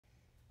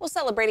Well,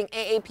 celebrating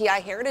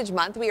AAPI Heritage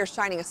Month, we are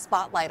shining a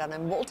spotlight on a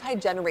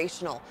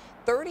multi-generational,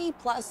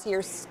 30-plus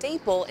year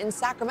staple in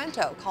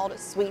Sacramento called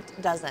Sweet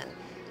Dozen.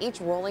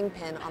 Each rolling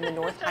pin on the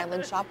North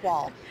Highland shop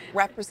wall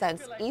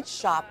represents each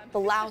shop the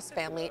Louise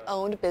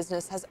family-owned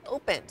business has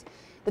opened.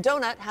 The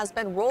donut has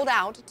been rolled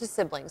out to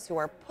siblings who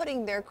are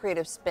putting their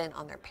creative spin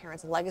on their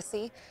parents'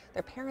 legacy.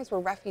 Their parents were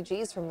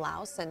refugees from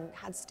Laos and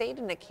had stayed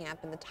in a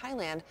camp in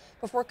Thailand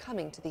before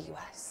coming to the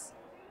U.S.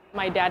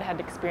 My dad had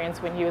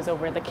experience when he was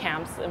over at the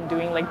camps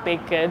doing like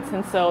baked goods,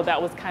 and so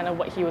that was kind of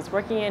what he was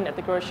working in at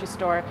the grocery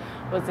store,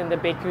 was in the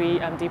bakery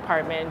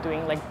department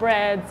doing like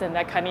breads, and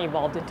that kind of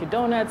evolved into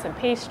donuts and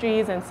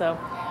pastries. And so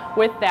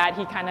with that,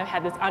 he kind of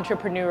had this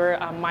entrepreneur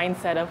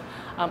mindset of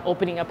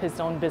opening up his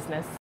own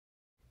business.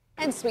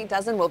 And Sweet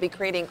Dozen will be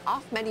creating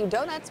off-menu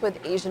donuts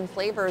with Asian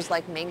flavors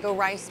like mango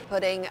rice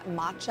pudding,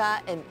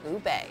 matcha, and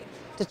ube.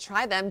 To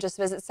try them, just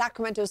visit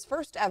Sacramento's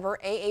first ever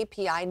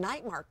AAPI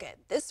Night Market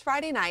this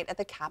Friday night at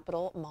the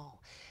Capitol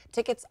Mall.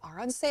 Tickets are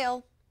on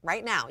sale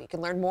right now. You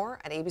can learn more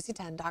at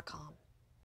abc10.com.